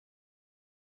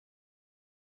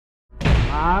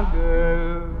My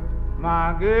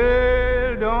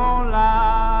girl don't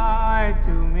lie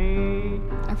to me.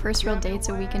 Our first real date's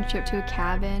a weekend trip to a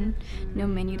cabin. No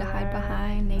menu to hide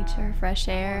behind, nature, fresh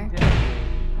air.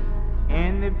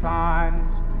 In the pond,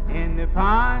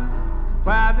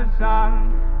 where the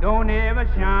sun don't ever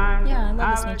shine. Yeah, I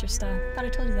love this nature stuff. Thought I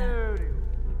told you that.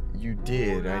 You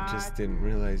did, I just didn't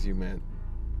realize you meant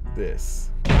this.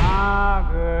 My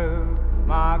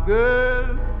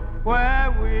girl,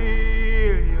 where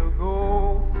will you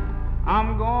go?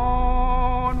 I'm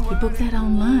gone. You booked that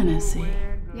online, I see.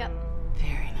 Yep.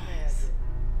 Very nice.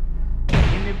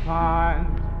 In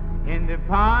the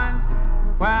pond,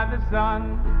 where the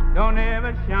sun don't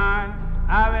ever shine.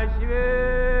 I bet you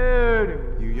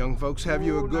will. You young folks have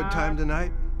you a good time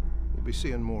tonight? We'll be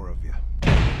seeing more of you.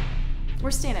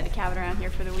 We're staying at a cabin around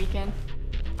here for the weekend.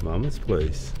 Mama's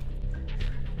place.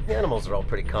 The animals are all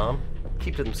pretty calm.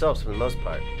 Keep to themselves for the most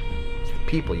part. It's the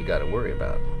people you gotta worry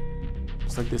about.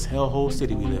 It's like this hellhole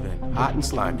city we live in, hot and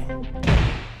slimy.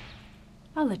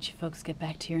 I'll let you folks get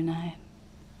back to your night.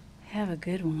 Have a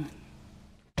good one.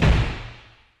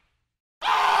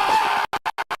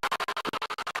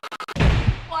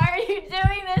 Why are you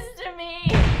doing this to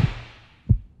me?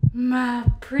 My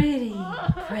pretty,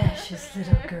 precious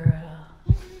little girl.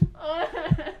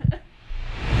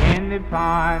 In the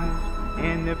pond,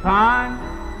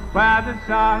 where the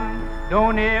sun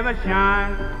don't ever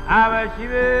shine. I bet you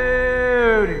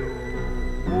will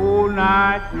all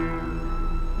night through.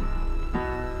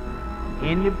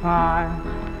 In the pond,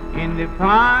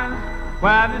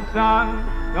 where the sun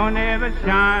don't ever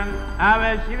shine. I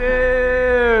bet you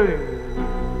will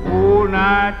all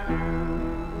night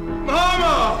through.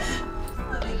 Mama!